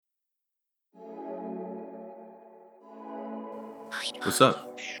What's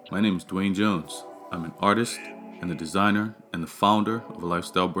up? My name is Dwayne Jones. I'm an artist and a designer and the founder of a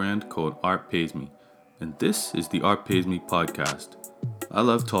lifestyle brand called Art Pays Me. And this is the Art Pays Me podcast. I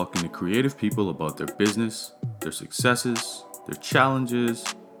love talking to creative people about their business, their successes, their challenges,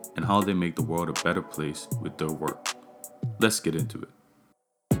 and how they make the world a better place with their work. Let's get into it.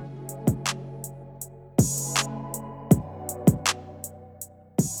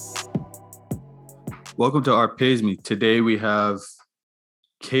 Welcome to Art Pays Me. Today we have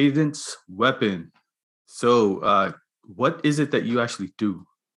Cadence Weapon. So, what is it that you actually do?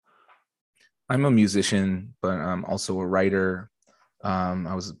 I'm a musician, but I'm also a writer.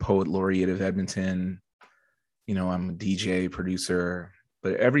 I was a poet laureate of Edmonton. I'm a DJ, producer,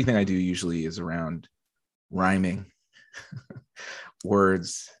 but everything I do usually is around rhyming,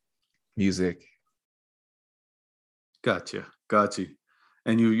 words, music. Gotcha.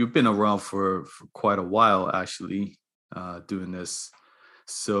 And you've been around for quite a while, actually, doing this.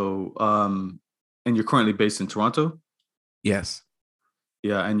 So, and you're currently based in Toronto? Yes.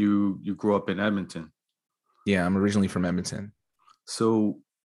 Yeah, and you grew up in Edmonton. Yeah, I'm originally from Edmonton. So,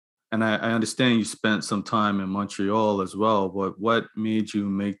 and I understand you spent some time in Montreal as well, but what made you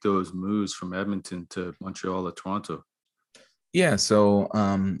make those moves from Edmonton to Montreal or Toronto? Yeah, so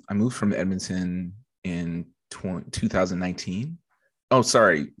I moved from Edmonton in 2019. Oh,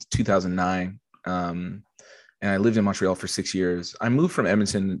 sorry, 2009. And I lived in Montreal for 6 years. I moved from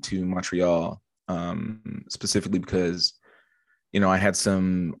Edmonton to Montreal specifically because, I had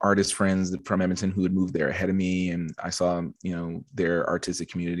some artist friends from Edmonton who had moved there ahead of me, and I saw, their artistic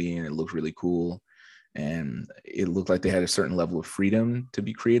community, and it looked really cool. And it looked like they had a certain level of freedom to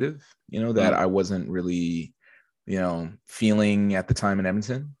be creative, that I wasn't really, feeling at the time in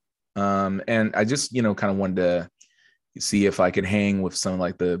Edmonton. And I just, kind of wanted to see if I could hang with some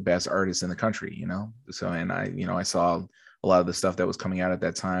like the best artists in the country, So, and I saw a lot of the stuff that was coming out at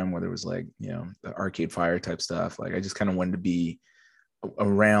that time, where there was like, the Arcade Fire type stuff. Like I just kind of wanted to be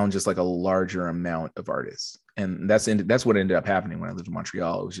around just like a larger amount of artists. And that's what ended up happening when I lived in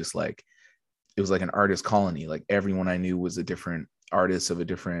Montreal. It was like an artist colony. Like everyone I knew was a different artist of a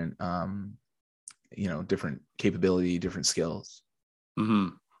different, different capability, different skills. Mm-hmm.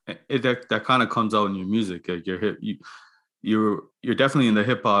 That kind of comes out in your music. Like you're definitely in the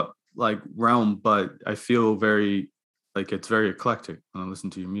hip hop like realm, but I feel very like it's very eclectic when I listen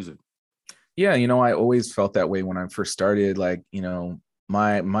to your music. Yeah, I always felt that way when I first started. Like,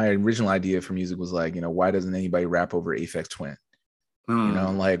 my original idea for music was like, why doesn't anybody rap over Aphex Twin?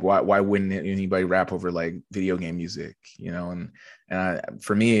 Like why wouldn't anybody rap over like video game music?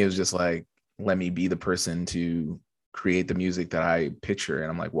 For me, it was just like, let me be the person to create the music that I picture.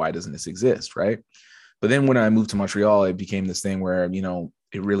 And I'm like, why doesn't this exist? Right. But then when I moved to Montreal, it became this thing where,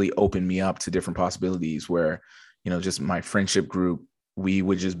 it really opened me up to different possibilities where, just my friendship group, we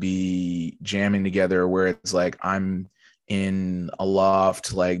would just be jamming together where it's like I'm in a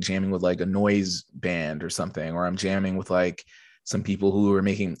loft, like jamming with like a noise band or something, or I'm jamming with like some people who are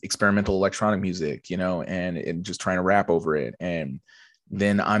making experimental electronic music, and just trying to rap over it. And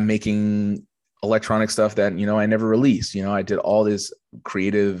then I'm making electronic stuff that, I never released. I did all this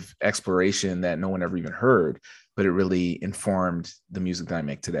creative exploration that no one ever even heard, but it really informed the music that I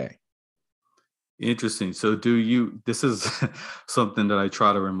make today. Interesting. So this is something that I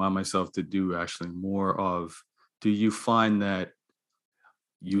try to remind myself to do actually more of. Do you find that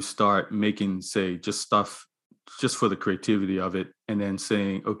you start making, say, just stuff just for the creativity of it, and then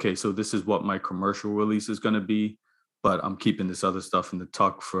saying, okay, so this is what my commercial release is going to be, but I'm keeping this other stuff in the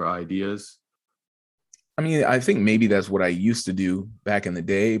tuck for ideas? I mean, I think maybe that's what I used to do back in the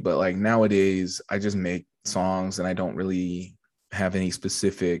day, but like nowadays, I just make songs and I don't really have any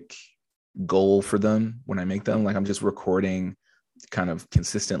specific goal for them when I make them. Like I'm just recording kind of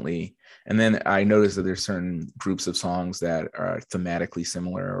consistently. And then I notice that there's certain groups of songs that are thematically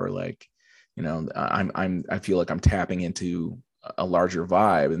similar, or like, I feel like I'm tapping into a larger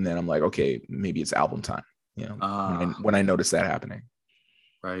vibe. And then I'm like, okay, maybe it's album time, when I notice that happening.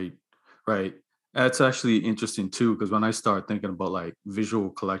 Right, right. That's actually interesting too, because when I start thinking about like visual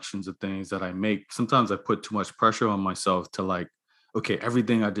collections of things that I make, sometimes I put too much pressure on myself to like, okay,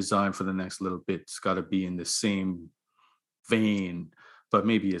 everything I design for the next little bit's got to be in the same vein. But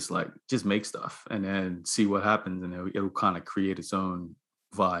maybe it's like just make stuff and then see what happens, and it'll kind of create its own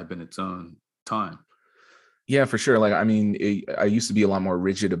vibe in its own time. Yeah, for sure. Like, I mean, I used to be a lot more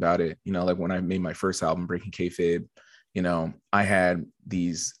rigid about it. Like when I made my first album, Breaking Kayfabe,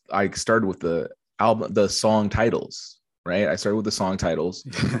 I started with the song titles, right? I started with the song titles,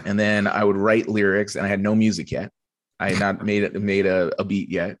 and then I would write lyrics, and I had no music yet. I had not made a beat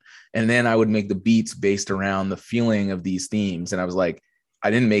yet. And then I would make the beats based around the feeling of these themes. And I was like,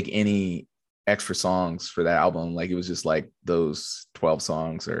 I didn't make any extra songs for that album. Like it was just like those 12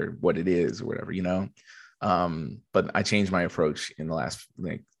 songs or what it is or whatever, you know? But I changed my approach in the last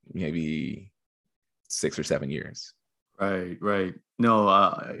like maybe 6 or 7 years. Right, right. No,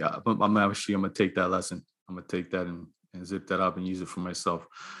 I'm actually I'm gonna take that lesson. I'm gonna take that and zip that up and use it for myself.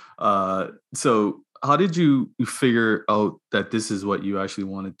 So how did you figure out that this is what you actually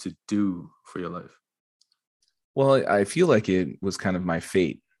wanted to do for your life? Well, I feel like it was kind of my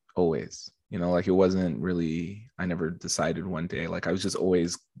fate always. You know, like it wasn't really, I never decided one day. Like I was just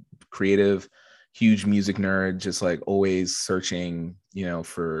always creative, huge music nerd, just like always searching, you know,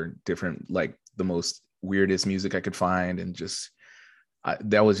 for different, like the most weirdest music I could find. And just,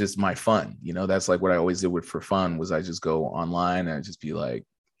 that was just my fun. You know, that's like what I always did with for fun was I just go online and I'd just be like,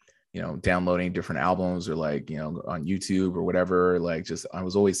 you know, downloading different albums or like, you know, on YouTube or whatever. Like just, I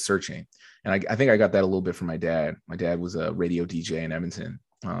was always searching. And I think I got that a little bit from my dad. My dad was a radio DJ in Edmonton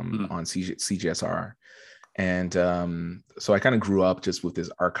Mm, on CGSR. And so I kind of grew up just with this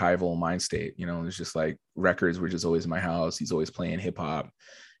archival mind state, you know, it's just like records were just always in my house. He's always playing hip hop.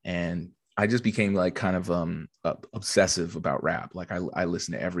 And I just became like kind of obsessive about rap. Like I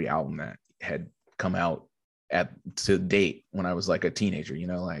listened to every album that had come out at to date when I was like a teenager, you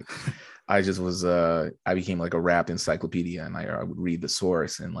know, like I just was I became like a rap encyclopedia and I would read the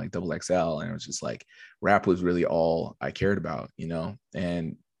source and like double XL and it was just like rap was really all I cared about, you know.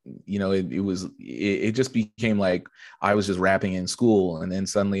 And you know it just became like I was just rapping in school and then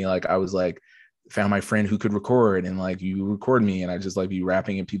suddenly like I was like found my friend who could record and like you record me and I just like be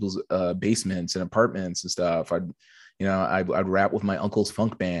rapping in people's basements and apartments and stuff. I'd rap with my uncle's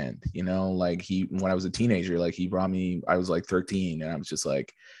funk band, you know, like when I was a teenager, like he brought me, I was like 13 and I was just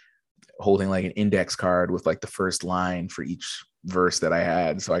like holding like an index card with like the first line for each verse that I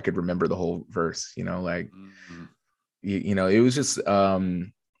had. So I could remember the whole verse, you know, like, mm, you know, it was just,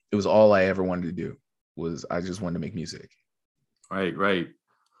 it was all I ever wanted to do was I just wanted to make music. right, right.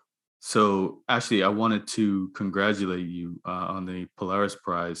 So actually, I wanted to congratulate you on the Polaris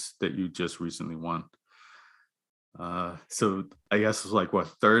Prize that you just recently won. So I guess it's like what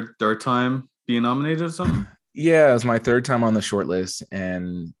third time being nominated or something. Yeah, it was my third time on the short list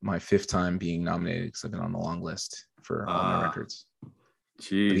and my fifth time being nominated because I've been on the long list for all my Ah, records. But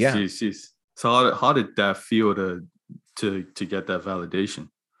jeez, yeah, jeez, jeez. So how did that feel to get that validation?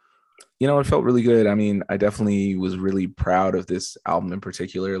 you know, it felt really good. I mean, I definitely was really proud of this album in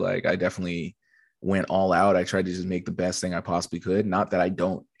particular. Like, I definitely went all out. I tried to just make the best thing I possibly could. Not that I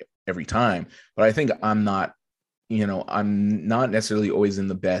don't every time, but I think I'm not, you know, I'm not necessarily always in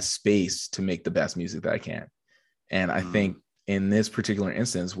the best space to make the best music that I can. And I Mm, think in this particular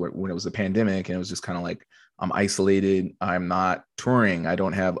instance, when it was a pandemic and it was just kind of like, I'm isolated, I'm not touring, I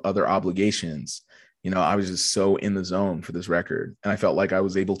don't have other obligations, you know, I was just so in the zone for this record. And I felt like I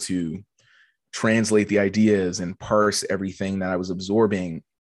was able to translate the ideas and parse everything that I was absorbing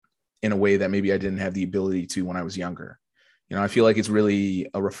in a way that maybe I didn't have the ability to when I was younger. You know, I feel like it's really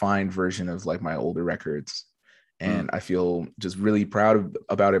a refined version of like my older records. mm, And I feel just really proud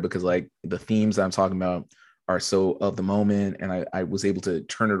about it because like the themes I'm talking about are so of the moment. And I was able to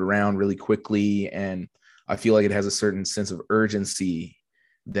turn it around really quickly. And I feel like it has a certain sense of urgency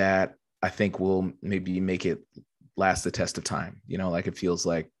that I think will maybe make it last the test of time. You know, like it feels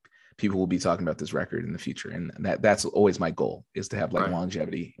like people will be talking about this record in the future. And that's always my goal is to have like right,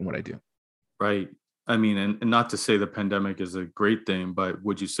 longevity in what I do. right. I mean, and not to say the pandemic is a great thing, but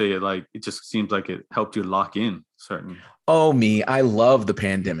would you say it just seems like it helped you lock in certain? Oh, me. I love the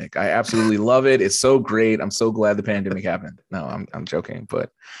pandemic. I absolutely love it. It's so great. I'm so glad the pandemic happened. No, I'm joking,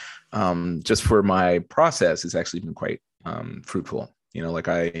 but just for my process, it's actually been quite fruitful. You know, like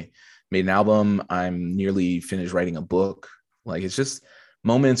I made an album. I'm nearly finished writing a book. Like it's just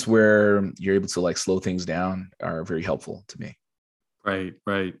moments where you're able to like slow things down are very helpful to me. Right,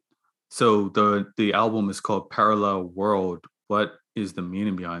 right. So the album is called Parallel World. What is the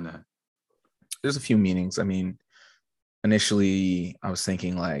meaning behind that? There's a few meanings. I mean, initially I was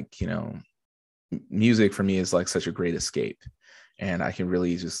thinking like, you know, music for me is like such a great escape. And I can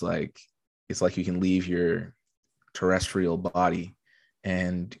really just like, it's like you can leave your terrestrial body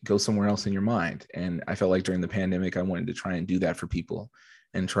and go somewhere else in your mind. And I felt like during the pandemic, I wanted to try and do that for people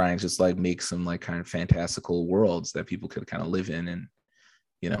and try and just like make some like kind of fantastical worlds that people could kind of live in and,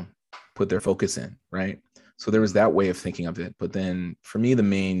 you know, put their focus in. Right. So there was that way of thinking of it. But then for me, the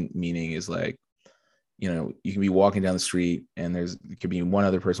main meaning is like, you know, you can be walking down the street and it could be one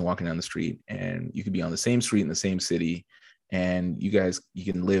other person walking down the street and you could be on the same street in the same city and you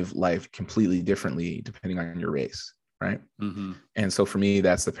can live life completely differently depending on your race. right? Mm-hmm. And so for me,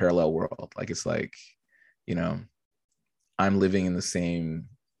 that's the parallel world. Like it's like, you know, I'm living in the same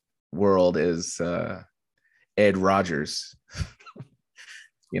world as Ed Rogers,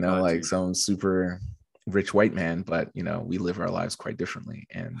 Got like you. some super rich white man, but we live our lives quite differently,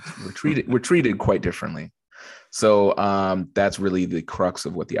 and we're treated quite differently. So that's really the crux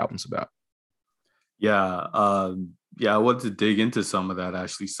of what the album's about. Yeah. Yeah, I wanted to dig into some of that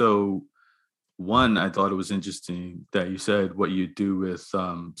actually. So one, I thought it was interesting that you said what you do with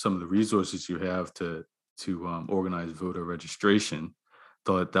some of the resources you have to organize voter registration.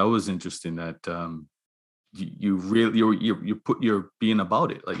 Thought that was interesting that you really you're being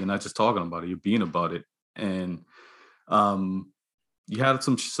about it. Like you're not just talking about it, you're being about it. And um, you had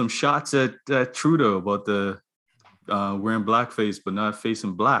some shots at Trudeau about the wearing blackface but not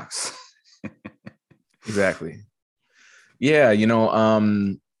facing blacks. Exactly. Yeah,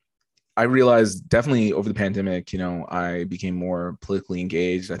 I realized definitely over the pandemic, I became more politically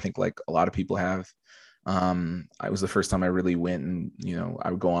engaged. I think like a lot of people have. I was the first time I really went and, I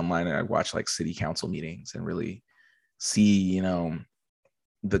would go online and I'd watch like city council meetings and really see,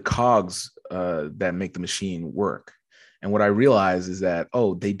 the cogs that make the machine work. And what I realized is that,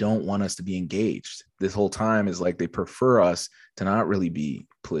 oh, they don't want us to be engaged. This whole time is like they prefer us to not really be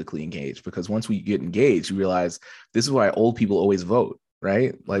politically engaged, because once we get engaged, you realize this is why old people always vote,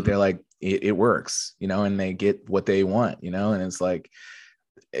 right? Like they're like, it works, and they get what they want, and it's like,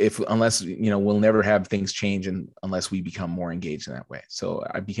 unless we'll never have things change unless we become more engaged in that way. So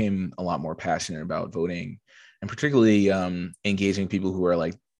I became a lot more passionate about voting, and particularly engaging people who are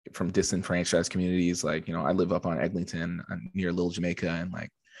like from disenfranchised communities. Like, I live up on Eglinton near Little Jamaica, and like,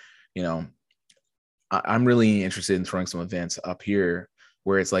 you know I'm really interested in throwing some events up here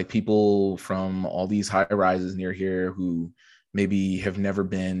where it's like people from all these high rises near here who maybe have never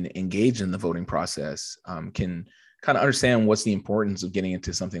been engaged in the voting process can kind of understand what's the importance of getting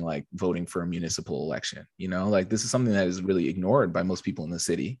into something like voting for a municipal election. Like this is something that is really ignored by most people in the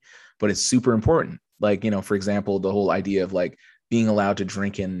city, but it's super important. Like, for example, the whole idea of like being allowed to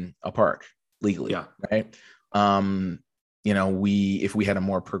drink in a park legally, Yeah. right? If we had a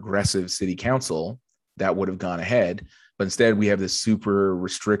more progressive city council, that would have gone ahead. But instead, we have this super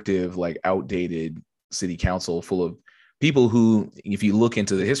restrictive, like outdated city council full of people who, if you look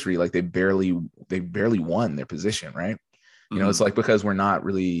into the history, like they barely won their position, right? It's like because we're not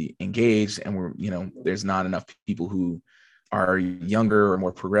really engaged, and there's not enough people who are younger or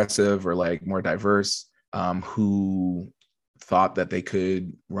more progressive or like more diverse who thought that they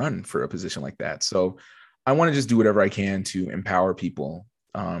could run for a position like that. So I want to just do whatever I can to empower people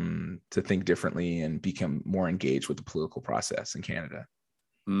to think differently and become more engaged with the political process in Canada.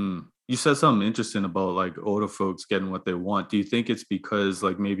 You said something interesting about like older folks getting what they want. Do you think it's because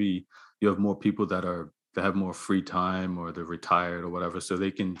like maybe you have more people that have more free time, or they're retired or whatever, so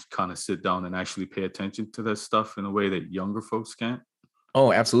they can kind of sit down and actually pay attention to this stuff in a way that younger folks can't?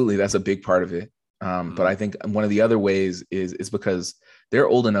 Oh, absolutely. That's a big part of it. But I think one of the other ways is because they're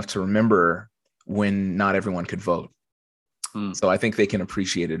old enough to remember when not everyone could vote. So I think they can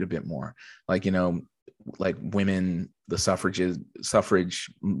appreciate it a bit more. Like, like women, the suffrage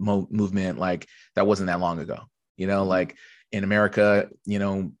movement, like that wasn't that long ago, like in America,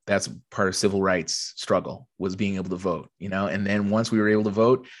 that's part of civil rights struggle, was being able to vote, and then once we were able to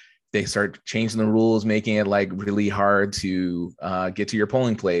vote, they start changing the rules, making it like really hard to get to your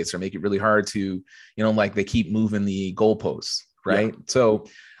polling place, or make it really hard to, like they keep moving the goalposts. Right. Yeah. So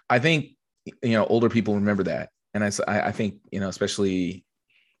I think, older people remember that. And I think, especially,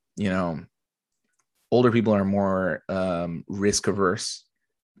 older people are more risk averse.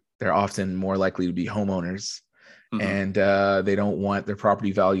 They're often more likely to be homeowners, and they don't want their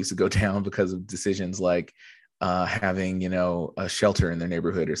property values to go down because of decisions like having, a shelter in their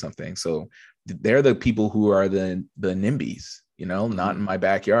neighborhood or something. So they're the people who are the NIMBYs, not in my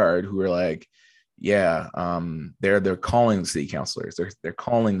backyard, who are like, yeah, they're calling the city councilors, they're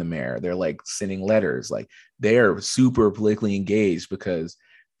calling the mayor, they're like sending letters, like they're super politically engaged because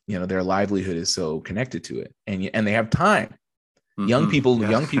their livelihood is so connected to it, and they have time. Young people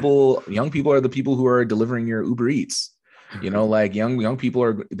are the people who are delivering your Uber Eats. Like young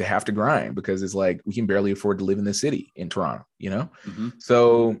people they have to grind because it's like we can barely afford to live in the city in Toronto.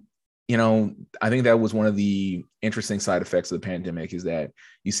 So I think that was one of the interesting side effects of the pandemic, is that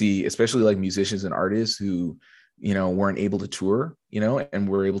you see, especially like musicians and artists who, weren't able to tour, and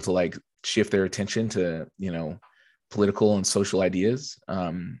were able to like shift their attention to, political and social ideas.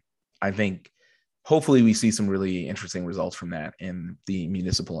 I think hopefully we see some really interesting results from that in the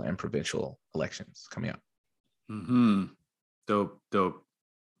municipal and provincial elections coming up. Dope.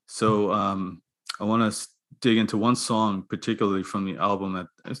 So I want to dig into one song, particularly from the album that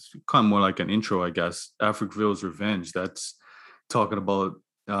it's kind of more like an intro, I guess. Africville's Revenge. That's talking about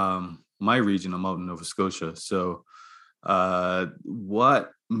my region. I'm out in Nova Scotia. So,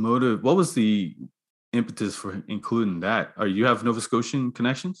 what was the impetus for including that? Are you have Nova Scotian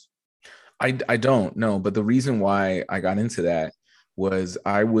connections? I don't know, but the reason why I got into that was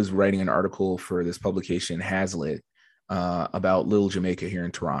I was writing an article for this publication, Hazlitt, about Little Jamaica here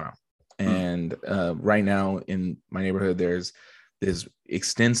in Toronto. Mm, And right now in my neighborhood, there's this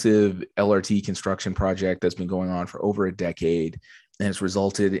extensive LRT construction project that's been going on for over a decade, and it's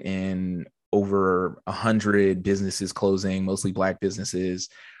resulted in over 100 businesses closing, mostly Black businesses,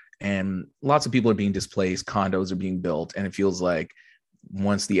 and lots of people are being displaced. Condos are being built, and it feels like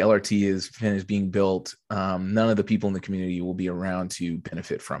once the LRT is finished being built, none of the people in the community will be around to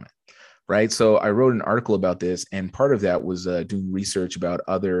benefit from it. Right. So I wrote an article about this, and part of that was doing research about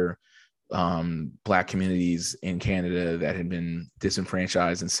other Black communities in Canada that had been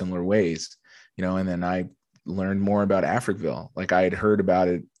disenfranchised in similar ways, and then I learned more about Africville. Like I had heard about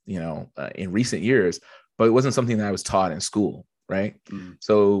it, in recent years, but it wasn't something that I was taught in school. Right. mm,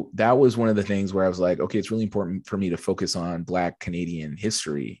 So that was one of the things where I was like, okay, it's really important for me to focus on Black Canadian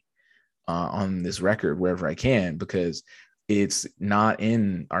history on this record wherever I can, because it's not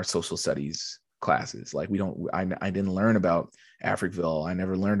in our social studies classes. Like I didn't learn about Africville. I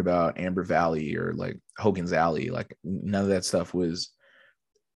never learned about Amber Valley or like Hogan's Alley. Like none of that stuff was,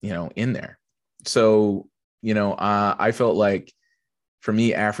 in there. So, I felt like for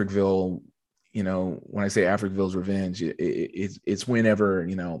me, Africville, when I say Africville's Revenge, it's whenever,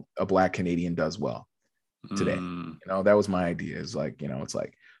 a Black Canadian does well today. mm. That was my idea, is like, it's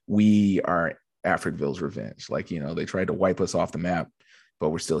like we are Africville's Revenge. Like, they tried to wipe us off the map, but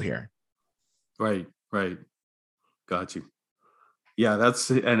we're still here. Right, right. Got you. Yeah,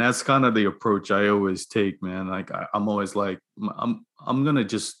 that's kind of the approach I always take, man. Like I'm always like, I'm gonna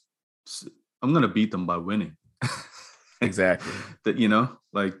just I'm gonna beat them by winning. Exactly. That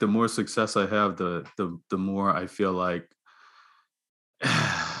like the more success I have, the more I feel like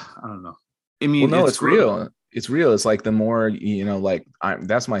I don't know. I Well, mean, no, it's it's real. It's real. It's like the more, like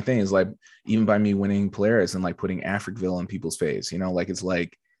that's my thing, is like, even by me winning Polaris and like putting Africville in people's face, like it's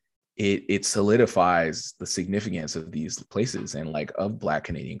like it solidifies the significance of these places and like of Black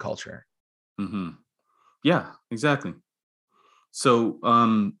Canadian culture. hmm Yeah, exactly. So,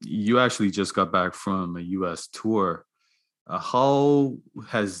 you actually just got back from a U.S. tour. How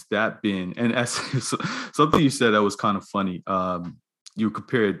has that been? And as something you said that was kind of funny. You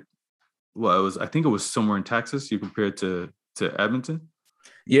compared, well, I think it was somewhere in Texas. You compared to Edmonton,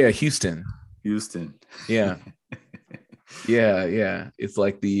 Yeah, Houston. Houston. Yeah. Yeah, yeah. It's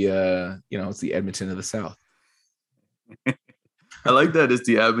like it's the Edmonton of the South. I like that it's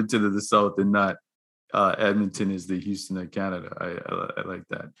the Edmonton of the South and not Edmonton is the Houston of Canada. I like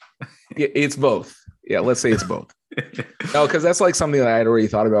that. It's both. Yeah, let's say it's both. No, because that's like something that I had already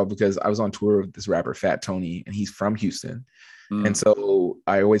thought about, because I was on tour with this rapper Fat Tony, and he's from Houston. And Mm, so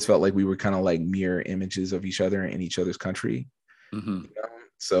I always felt like we were kind of like mirror images of each other in each other's country. hmm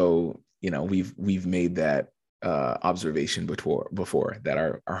So, we've made that observation before that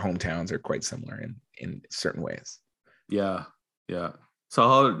our hometowns are quite similar in certain ways. Yeah, yeah. So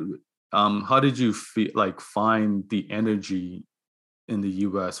how did you feel like find the energy in the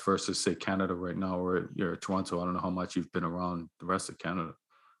US versus say Canada right now, or you're Toronto? I don't know how much you've been around the rest of Canada.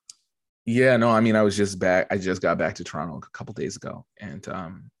 Yeah, no, I mean, I was just back. I just got back to Toronto a couple days ago, and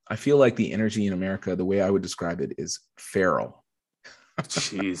I feel like the energy in America, the way I would describe it, is feral.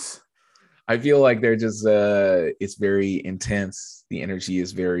 Jeez. I feel like they're just it's very intense. The energy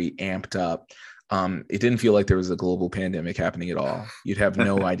is very amped up. It didn't feel like there was a global pandemic happening at all. You'd have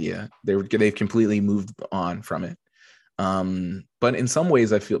no idea. They've completely moved on from it. But in some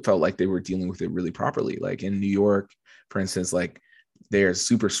ways, felt like they were dealing with it really properly. Like in New York, for instance, like they're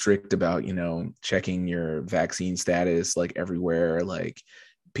super strict about, checking your vaccine status, like everywhere. Like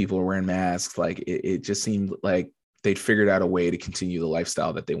people are wearing masks. Like it just seemed like they'd figured out a way to continue the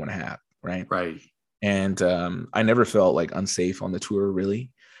lifestyle that they want to have. Right. Right. And I never felt like unsafe on the tour,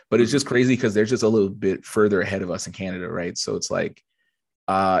 really. But it's Mhm. just crazy because they're just a little bit further ahead of us in Canada. Right. So it's like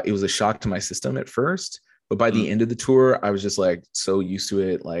it was a shock to my system at first. But by the Mm, end of the tour, I was just like so used to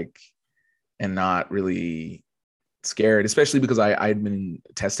it, like, and not really scared, especially because I'd been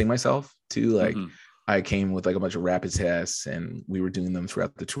testing myself too. Like mhm, I came with like a bunch of rapid tests, and we were doing them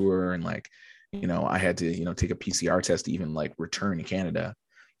throughout the tour. And like, I had to, take a PCR test to even like return to Canada.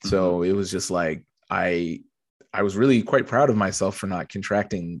 mhm. So it was just like, I was really quite proud of myself for not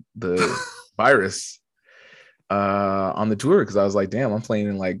contracting the virus. on the tour because I was like, damn, I'm playing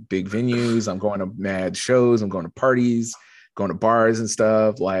in like big venues. I'm going to mad shows. I'm going to parties, going to bars and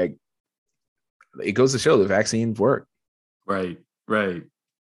stuff. Like, it goes to show the vaccines work. Right, right.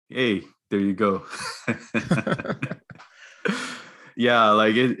 Hey, there you go. Yeah,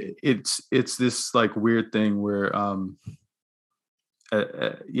 like it's this like weird thing where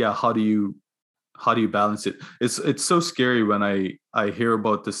yeah, how do you balance it? It's so scary when I hear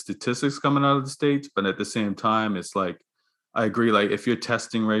about the statistics coming out of the States, but at the same time it's like I agree, like if you're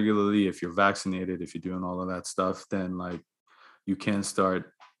testing regularly, if you're vaccinated, if you're doing all of that stuff, then like you can start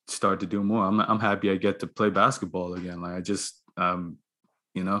to do more. I'm happy I get to play basketball again. Like I just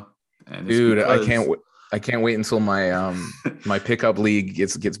you know, and it's Dude, because I can't wait until my pickup league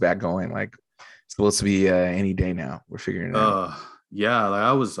gets back going. Like, it's supposed to be any day now. We're figuring it out. yeah, like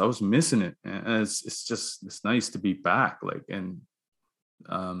I was missing it, and it's just it's nice to be back. Like, and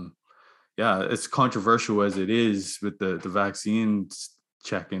um yeah, it's controversial as it is with the vaccines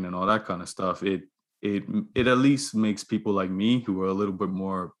checking and all that kind of stuff. It it at least makes people like me who are a little bit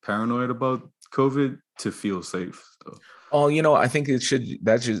more paranoid about COVID to feel safe. So, Oh, I think it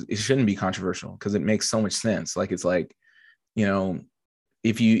shouldn't be controversial because it makes so much sense. Like, it's like, you know,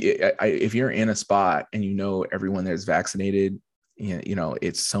 if you're in a spot and everyone there's vaccinated,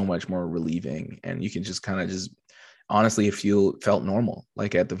 it's so much more relieving, and you can just kind of just honestly, it felt normal.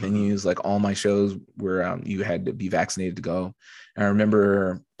 Like at the mhm. venues, like all my shows where you had to be vaccinated to go. And I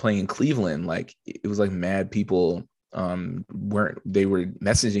remember playing in Cleveland, like it was like mad people they were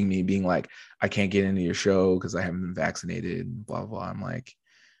messaging me being like, I can't get into your show because I haven't been vaccinated, blah blah. I'm like,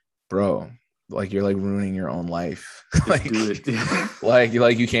 bro, like you're like ruining your own life. Just do it. like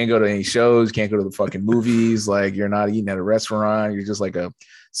you can't go to any shows, can't go to the fucking movies, like you're not eating at a restaurant, you're just like a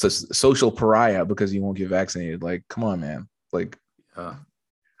social pariah because you won't get vaccinated. Like, come on, man. Like, Yeah.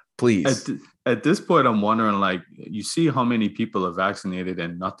 please. At this point, I'm wondering, like, you see how many people are vaccinated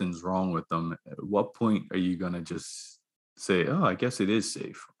and nothing's wrong with them. At what point are you gonna just say, "Oh, I guess it is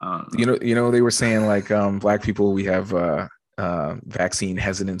safe"? I don't know. They were saying like black people, we have vaccine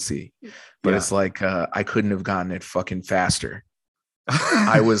hesitancy, but Yeah. it's like I couldn't have gotten it fucking faster.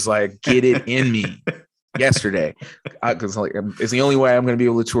 I was like, get it in me yesterday, because like it's the only way I'm going to be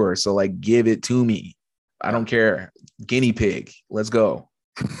able to tour. So like, give it to me. I Yeah. don't care. Guinea pig. Let's go.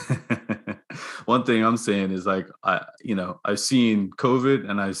 One thing I'm saying is like I've seen COVID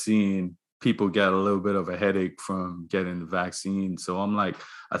and I've seen people get a little bit of a headache from getting the vaccine. So I'm like,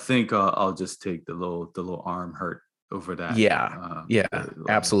 I think I'll just take the little arm hurt over that. Yeah. Yeah. Like,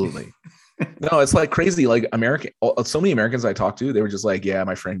 Absolutely. No, it's like crazy. Like so many Americans I talked to, they were just like, yeah,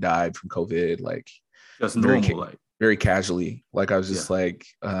 my friend died from COVID. Like just very, normal, like very casually. Like I was yeah, just like,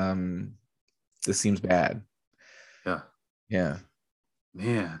 this seems bad. yeah, Yeah.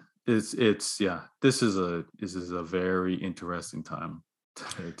 man. It's yeah. This is a very interesting time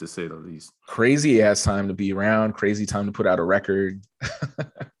to say the least. Crazy ass time to be around, crazy time to put out a record.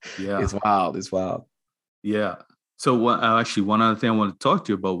 Yeah, It's wild. It's wild. yeah. So actually one other thing I wanted to talk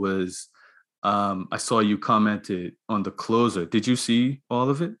to you about was I saw you commented on the closer. Did you see all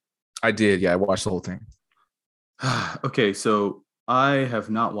of it? I did. Yeah, I watched the whole thing. Okay, so I have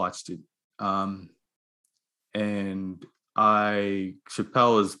not watched it. Um, and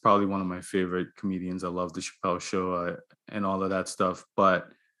Chappelle is probably one of my favorite comedians. I love the Chappelle show and all of that stuff, but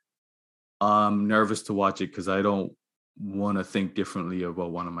I'm nervous to watch it because I don't want to think differently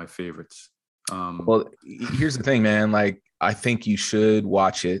about one of my favorites. Um, Well, here's the thing, man. Like, I think you should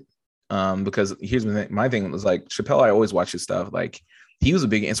watch it. Because here's my thing was like Chappelle, I always watch his stuff. Like, he was a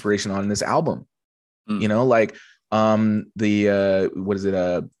big inspiration on this album. mm, Like the what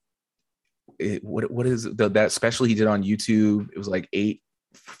is what is that special he did on YouTube? It was like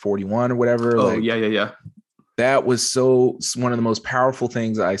 841 or whatever. oh Like, yeah, yeah, yeah. that was one of the most powerful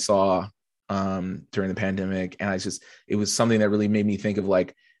things I saw during the pandemic. And it was something that really made me think of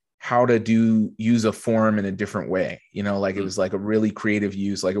like how to use a form in a different way, like it Mm, was like a really creative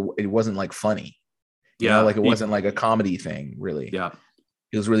use. Like it wasn't like funny, yeah, like it wasn't like a comedy thing, really. yeah.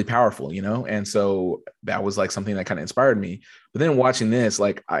 It was really powerful, and so that was like something that kind of inspired me. But then watching this,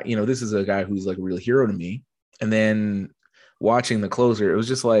 like, this is a guy who's like a real hero to me. And then watching the closer, it was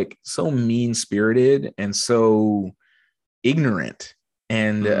just like so mean spirited and so ignorant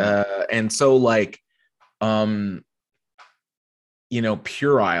Mm, and so like um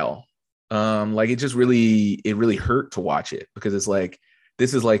puerile. Like it really hurt to watch it because it's like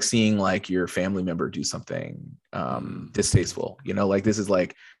this is like seeing like your family member do something mm, distasteful, like this is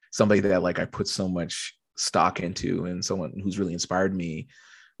like somebody that like I put so much stock into and someone who's really inspired me,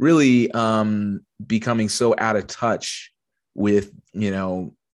 really becoming so out of touch with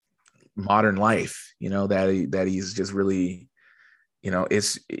modern life, that he's just really,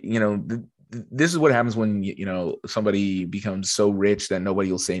 it's, this is what happens when, somebody becomes so rich that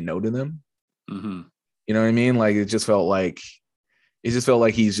nobody will say no to them. Mm-hmm. You know what I mean? Like, it just felt like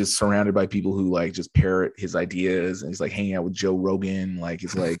he's just surrounded by people who like just parrot his ideas, and he's like hanging out with Joe Rogan. Like,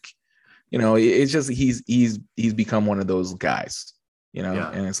 it's like, it's just, he's become one of those guys,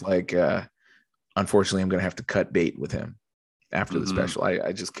 Yeah. and it's like, unfortunately, I'm going to have to cut bait with him after the special.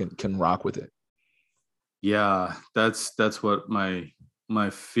 I just can rock with it. Yeah, that's what my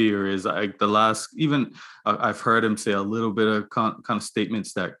fear is. I've heard him say a little bit of kind of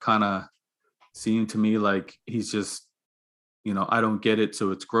statements that kind of seem to me like he's just, I don't get it,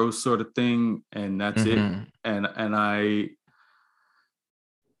 so it's gross sort of thing, and that's it. And I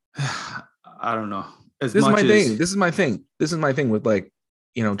I don't know. This is my thing with like,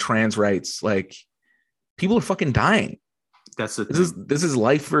 trans rights. Like, people are fucking dying. That's the thing. This is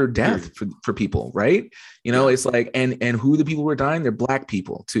life or death for people, right? It's like, and who the people who are dying? They're Black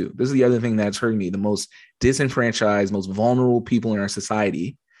people too. This is the other thing that's hurting me. The most disenfranchised, most vulnerable people in our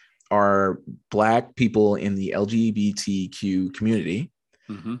society are Black people in the LGBTQ community.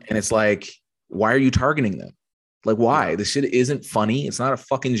 And it's like, why are you targeting them? Like, why? This shit isn't funny. It's not a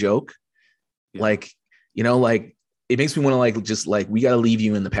fucking joke. Like, like, it makes me want to like, just like, we got to leave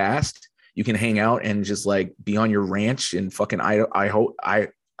you in the past. You can hang out and just like be on your ranch in fucking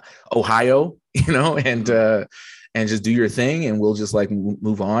Ohio, and just do your thing, and we'll just like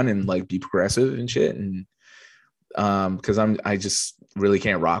move on and like be progressive and shit. And because I just really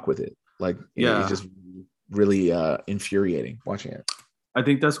can't rock with it. Like, it's just really infuriating watching it. I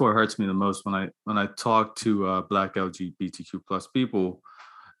think that's what hurts me the most when I talk to Black LGBTQ plus people,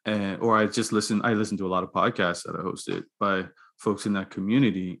 or I listen to a lot of podcasts that I hosted by folks in that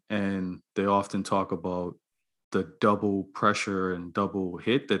community, and they often talk about the double pressure and double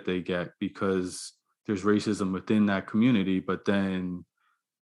hit that they get because there's racism within that community, but then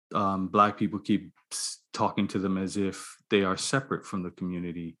Black people keep talking to them as if they are separate from the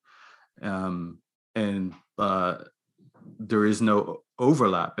community, and there is no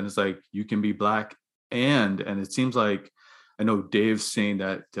overlap. And it's like, you can be Black and it seems like, I know Dave's saying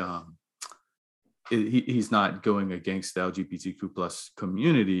that he's not going against the LGBTQ plus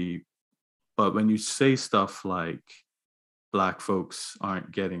community, but when you say stuff like Black folks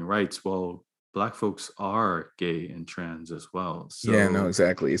aren't getting rights, well, Black folks are gay and trans as well. So yeah, no,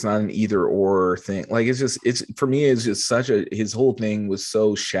 exactly. It's not an either or thing. Like, it's for me, it's just his whole thing was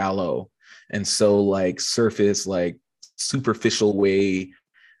so shallow and so like surface, like superficial way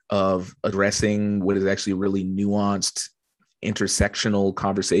of addressing what is actually really nuanced intersectional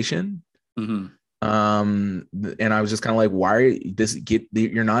conversation. And I was just kind of like, why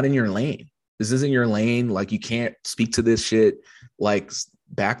you're not in your lane. This isn't your lane. Like, you can't speak to this shit. Like,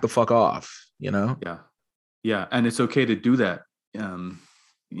 back the fuck off, Yeah. And it's okay to do that. Yeah.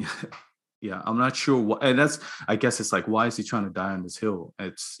 I'm not sure what, and I guess it's like, why is he trying to die on this hill?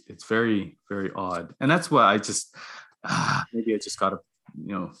 It's very, very odd. And that's why I just, maybe I just gotta,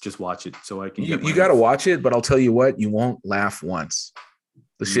 just watch it so I can you gotta watch it, but I'll tell you what, you won't laugh once.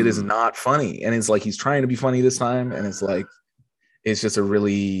 The shit is not funny. And it's like, he's trying to be funny this time. And it's like, it's just a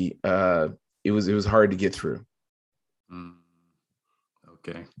really, it was hard to get through.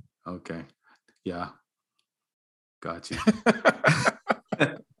 Okay. Yeah. Gotcha.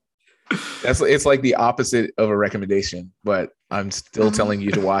 It's like the opposite of a recommendation, but I'm still telling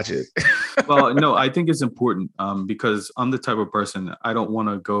you to watch it. Well, no, I think it's important because I'm the type of person, I don't want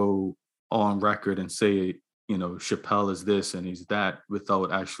to go on record and say, Chappelle is this and he's that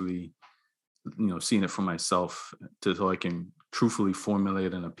without actually, seeing it for myself so I can truthfully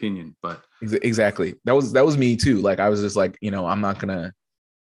formulate an opinion. But exactly. That was me too. Like, I was just like, I'm not gonna,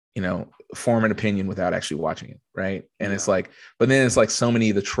 form an opinion without actually watching it. Right. And it's like, but then it's like so many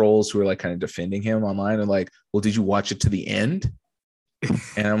of the trolls who are like kind of defending him online are like, well, did you watch it to the end?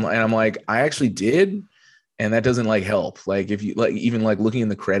 and I'm like, I actually did. And that doesn't like help. Like, if you like, even like looking in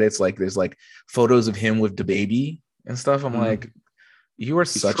the credits, like there's like photos of him with DaBaby and stuff. I'm like, you're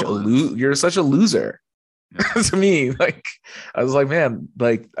such a loser. Yeah. To me, like, I was like, man,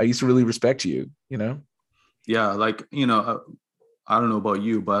 like, I used to really respect you, Yeah. Like, I don't know about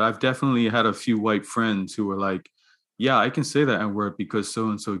you, but I've definitely had a few white friends who were like, yeah, I can say that N-word because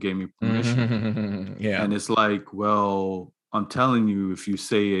so-and-so gave me permission. Yeah. And it's like, well, I'm telling you, if you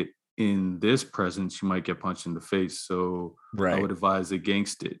say it in this presence, you might get punched in the face. So I would advise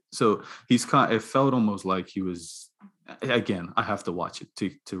against it. So it felt almost like he was, again, I have to watch it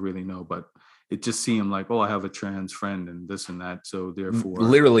to really know, but it just seemed like, oh, I have a trans friend and this and that. So therefore,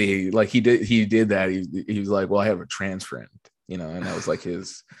 literally, like he did that. He was like, well, I have a trans friend, and that was like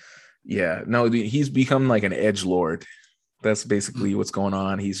his Yeah, no, he's become like an edge lord. That's basically what's going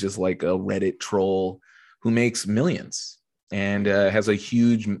on. He's just like a Reddit troll who makes millions and has a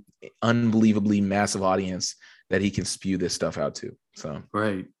huge, unbelievably massive audience that he can spew this stuff out to. So,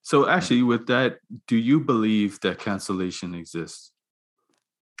 Right. So actually, with that, do you believe that cancellation exists?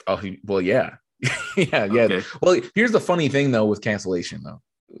 oh, well, yeah, yeah. Okay. Well, here's the funny thing though with cancellation though,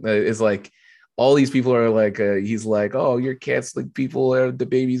 is like all these people are like, he's like, oh, you're canceling people, the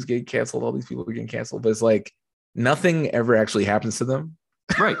babies get canceled, all these people are getting canceled, but it's like nothing ever actually happens to them.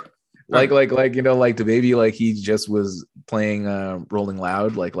 Right. like Right. like you know, like the baby, like he just was playing Rolling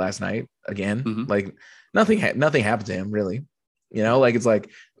Loud like last night again. Hmm. Like nothing happened to him really. You know, like it's like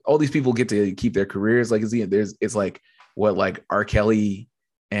all these people get to keep their careers. Like it's like what, like R. Kelly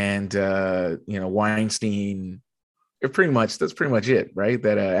and Weinstein. That's pretty much it, right?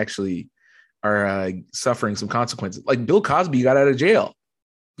 That actually are suffering some consequences. Like Bill Cosby got out of jail.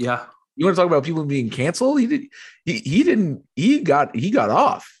 Yeah. You want to talk about people being canceled? He didn't. He got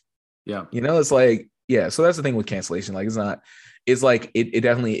off. Yeah. It's like, yeah. So that's the thing with cancellation. Like, it's like, it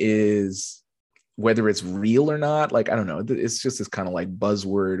definitely is, whether it's real or not. Like, I don't know. It's just this kind of like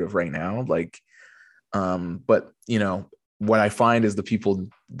buzzword of right now. Like, but what I find is the people,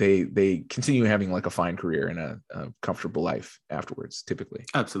 they continue having like a fine career and a comfortable life afterwards, typically.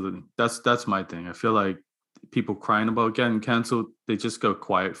 Absolutely. That's my thing. I feel like people crying about getting canceled, they just go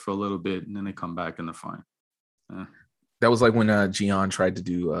quiet for a little bit and then they come back and they're fine. Yeah. That was like when Gian tried to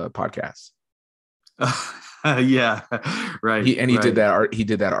do podcasts. Yeah. Right. He did Right. that he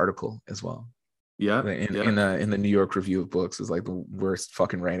did that article as well. Yeah. In the New York Review of Books, is like the worst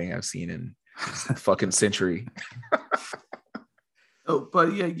fucking writing I've seen in fucking century. Oh,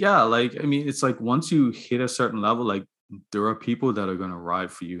 but yeah. Like, I mean, it's like once you hit a certain level, like there are people that are gonna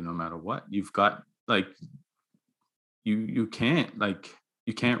ride for you no matter what. You've got like you can't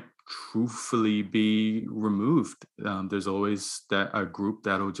truthfully be removed. There's always that a group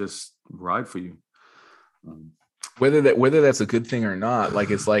that'll just ride for you. Um, Whether that's a good thing or not, like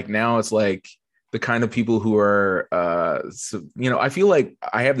it's like now it's like the kind of people who are I feel like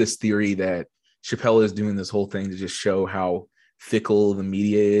I have this theory that Chappelle is doing this whole thing to just show how fickle the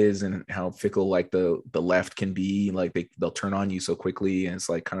media is and how fickle like the left can be. Like they'll turn on you so quickly, and it's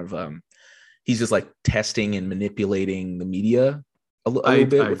like kind of he's just like testing and manipulating the media a little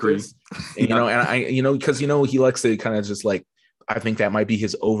bit I with agree. this. And, Yeah. and I because he likes to kind of just like, I think that might be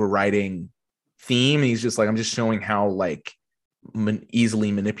his overriding theme. He's just like, I'm just showing how like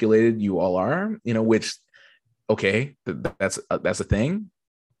easily manipulated you all are, which, okay, that's a thing.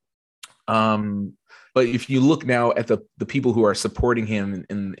 But if you look now at the people who are supporting him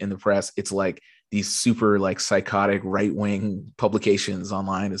in the press, it's like these super like psychotic right-wing publications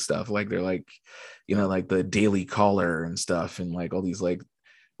online and stuff. Like they're like, like the Daily Caller and stuff, and like all these like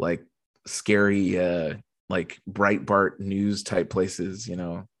scary like Breitbart news type places,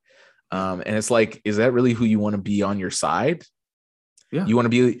 and it's like, is that really who you want to be on your side? Yeah. You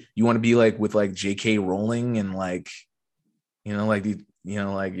want to be like with like J.K. Rowling and like, like the,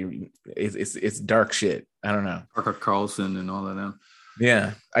 like it's dark shit. I don't know. Parker Carlson and all of them.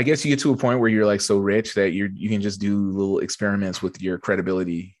 Yeah, I guess you get to a point where you're like so rich that you can just do little experiments with your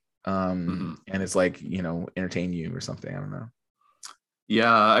credibility, and it's like, entertain you or something. I don't know.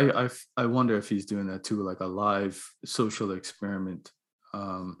 Yeah, I wonder if he's doing that too, like a live social experiment.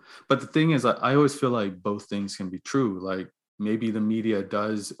 But the thing is, I always feel like both things can be true. Like maybe the media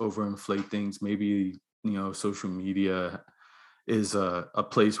does overinflate things. Maybe social media is a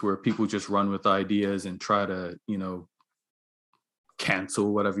place where people just run with ideas and try to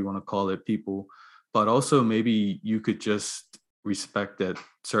cancel, whatever you want to call it, people. But also maybe you could just respect that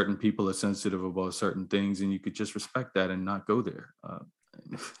certain people are sensitive about certain things, and you could just respect that and not go there.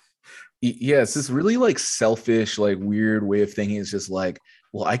 Yeah, it's this really like selfish, like weird way of thinking. It's just like,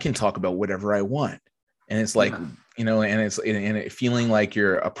 well, I can talk about whatever I want, and it's like, and it feeling like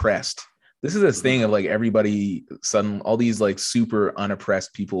you're oppressed. This is this thing of like everybody all these like super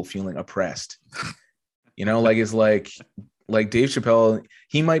unoppressed people feeling oppressed. Like it's like Dave Chappelle,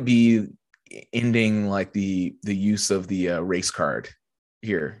 he might be ending like the use of the race card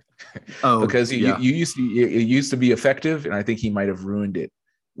here. Oh, because it used to be effective, and I think he might have ruined it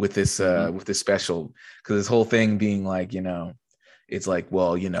with this with this special, because this whole thing being like, it's like,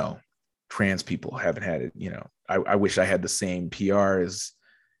 well, trans people haven't had it, I wish I had the same PR as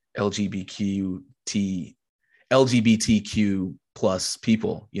LGBTQ plus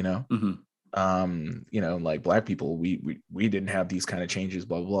people, like black people, we didn't have these kind of changes,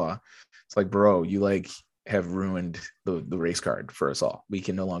 blah blah. It's like, bro, you like have ruined the race card for us all. We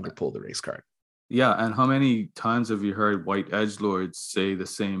can no longer pull the race card. Yeah, and how many times have you heard white edgelords say the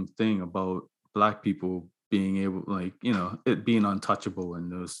same thing about black people being able, like, it being untouchable in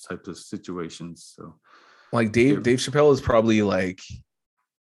those types of situations? So Like it, Dave Chappelle is probably like,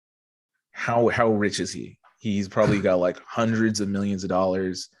 how rich is he? He's probably got like hundreds of millions of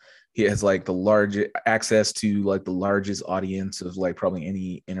dollars. He has like the largest access to like the largest audience of like probably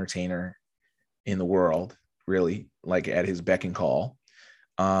any entertainer in the world, really, like at his beck and call.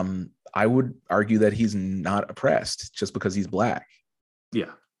 I would argue that he's not oppressed just because he's black.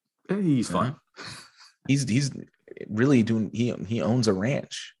 yeah, he's You fine. know? He's really doing. He owns a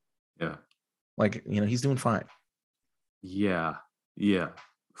ranch. Yeah, Like, he's doing fine. yeah, yeah,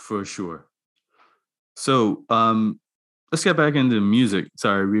 for sure. So let's get back into music.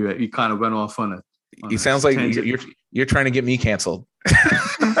 Sorry, we kind of went off on It a sounds like tangent. you're trying to get me canceled.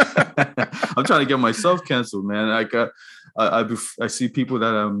 I'm trying to get myself canceled, man. I see people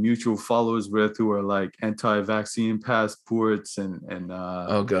that I'm mutual followers with who are like anti-vaccine passports and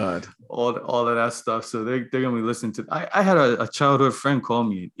Oh God. all of that stuff. So they're gonna be listening to. I had a childhood friend call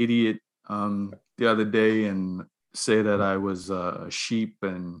me an idiot the other day and say that I was a sheep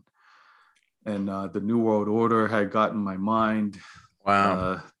and the New World Order had gotten my mind.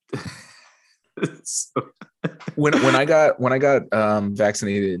 Wow. So, when I got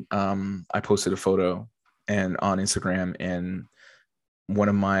vaccinated, I posted a photo and on Instagram, and one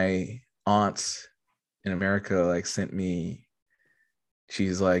of my aunts in America like sent me.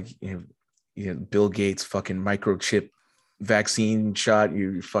 She's like, Bill Gates fucking microchip vaccine shot,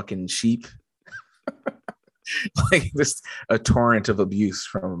 you fucking sheep. Like just a torrent of abuse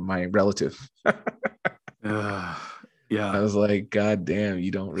from my relative. yeah. I was like, God damn,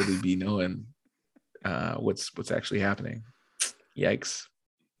 you don't really be knowing what's actually happening. Yikes.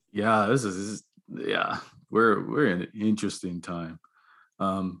 Yeah, this is yeah. We're in an interesting time.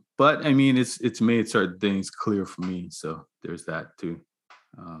 But I mean, it's made certain things clear for me, so there's that too.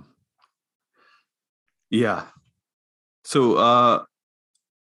 Um, yeah. So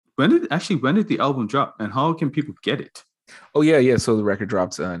when did the album drop, and how can people get it? Oh yeah. So the record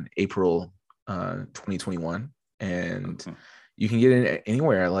drops on April 2021, and Okay. you can get it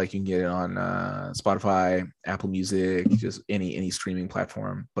anywhere. Like you can get it on Spotify, Apple Music, just any streaming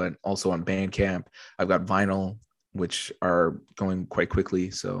platform, but also on Bandcamp. I've got vinyl, which are going quite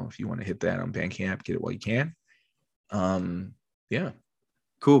quickly. So if you want to hit that on Bandcamp, get it while you can. Yeah.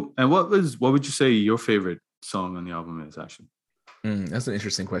 Cool. And what would you say your favorite song on the album is actually? That's an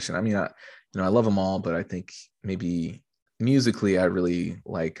interesting question. I mean, I love them all, but I think maybe musically, I really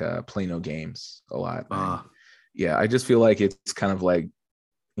like Play No Games a lot. Yeah, I just feel like it's kind of like,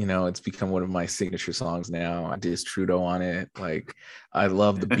 it's become one of my signature songs now. I diss Trudeau on it. Like, I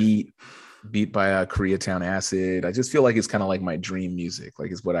love the beat by Koreatown Acid. I just feel like it's kind of like my dream music.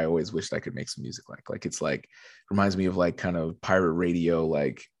 Like, it's what I always wished I could make some music like. Like, it's like reminds me of like kind of pirate radio,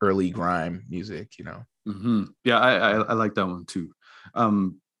 like early grime music. Mm-hmm. Yeah, I like that one too.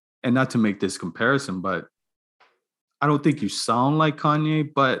 And not to make this comparison, but I don't think you sound like Kanye,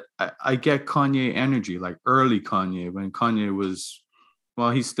 but I get Kanye energy, like early Kanye, when Kanye was,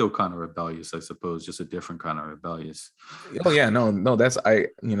 well, he's still kind of rebellious, I suppose, just a different kind of rebellious. Oh yeah, no, that's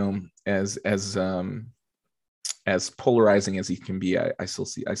as polarizing as he can be, I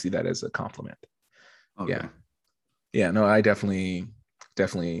see that as a compliment. Okay. Yeah, no, I definitely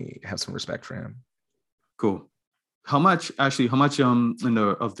have some respect for him. Cool. How much of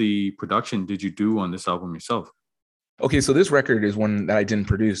the production did you do on this album yourself? Okay, so this record is one that I didn't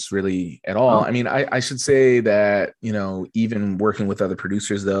produce really at all. Oh. I mean, I should say that, even working with other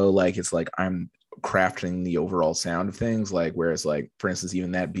producers though, like it's like I'm crafting the overall sound of things, like whereas like for instance,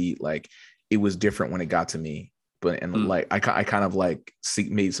 even that beat, like it was different when it got to me. But like I kind of like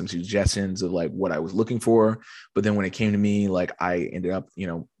made some suggestions of like what I was looking for, but then when it came to me, like I ended up,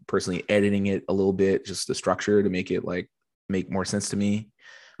 personally editing it a little bit, just the structure to make it like make more sense to me.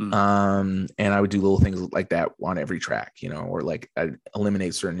 And I would do little things like that on every track, or like I'd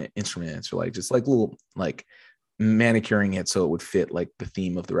eliminate certain instruments or like just like little like manicuring it so it would fit like the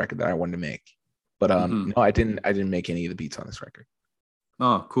theme of the record that I wanted to make. But no, I didn't make any of the beats on this record.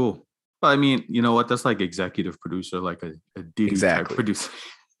 Oh, cool. But I mean, you know what? That's like executive producer, like a Diddy type producer.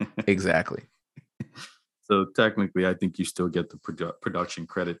 Exactly. So technically, I think you still get the production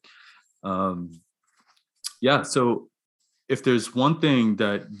credit. Yeah. So if there's one thing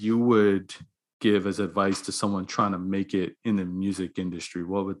that you would give as advice to someone trying to make it in the music industry,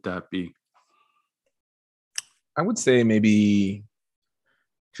 what would that be? I would say maybe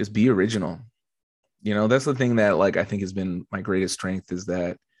just be original. That's the thing that like I think has been my greatest strength, is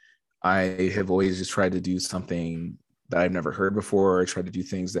that I have always just tried to do something that I've never heard before, or try to do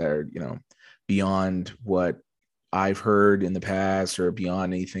things that are, beyond what I've heard in the past or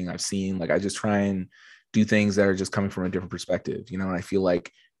beyond anything I've seen. Like I just try and do things that are just coming from a different perspective, you know, and I feel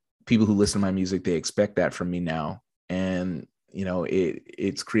like people who listen to my music, they expect that from me now. And, you know,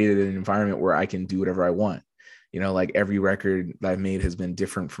 it's created an environment where I can do whatever I want. You know, like every record that I've made has been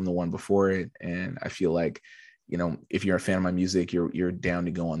different from the one before it. And I feel like, you know, if you're a fan of my music, you're down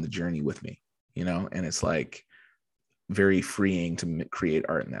to go on the journey with me, you know, and it's like very freeing to create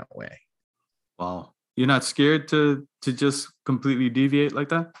art in that way. Wow. You're not scared to just completely deviate like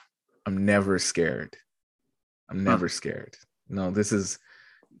that? I'm never scared. I'm never scared. No, this is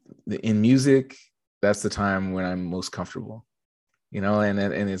in music. That's the time when I'm most comfortable, you know, and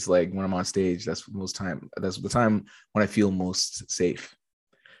it's like when I'm on stage, that's the time when I feel most safe.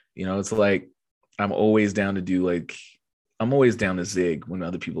 You know, it's like I'm always down to zig when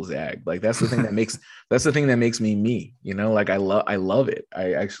other people zag. Like that's the thing that makes me me, you know, like I love it.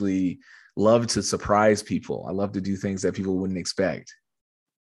 I actually love to surprise people. I love to do things that people wouldn't expect.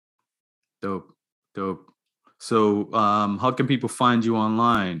 Dope. So how can people find you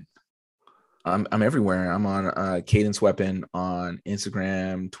online? I'm everywhere. I'm on Cadence Weapon on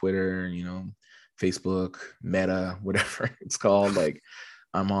Instagram, Twitter, you know, Facebook, Meta, whatever it's called. Like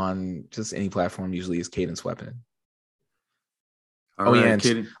I'm on just any platform. Usually is Cadence Weapon. All right,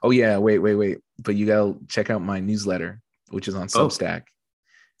 Cadence. Wait. But you gotta check out my newsletter, which is on Substack.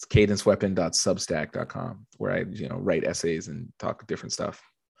 It's cadenceweapon.substack.com, where I, you know, write essays and talk different stuff.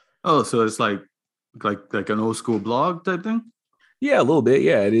 Oh, so it's like an old school blog type thing? Yeah, a little bit.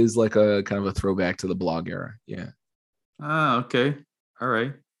 Yeah, it is like a kind of a throwback to the blog era. Yeah. Ah, okay. All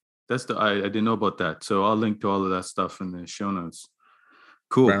right. I didn't know about that. So I'll link to all of that stuff in the show notes.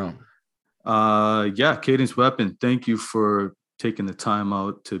 Cool. Right. Yeah, Cadence Weapon, thank you for taking the time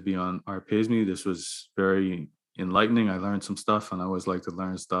out to be on Art Pays Me. This was very enlightening. I learned some stuff, and I always like to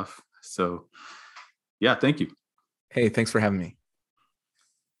learn stuff. So yeah, thank you. Hey, thanks for having me.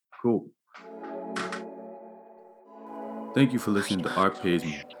 Cool. Thank you for listening to Art Pays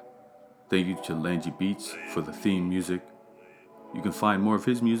Me. Thank you to Langy Beats for the theme music. You can find more of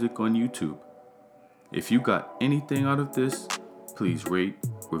his music on YouTube. If you got anything out of this, please rate,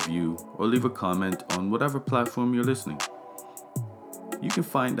 review, or leave a comment on whatever platform you're listening. You can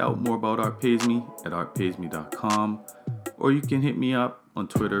find out more about Art Pays Me at artpaysme.com, or you can hit me up on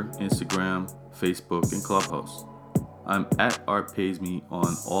Twitter, Instagram, Facebook, and Clubhouse. I'm at Art Pays Me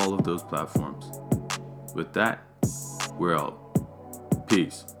on all of those platforms. With that, we're out.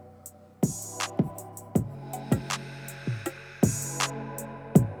 Peace.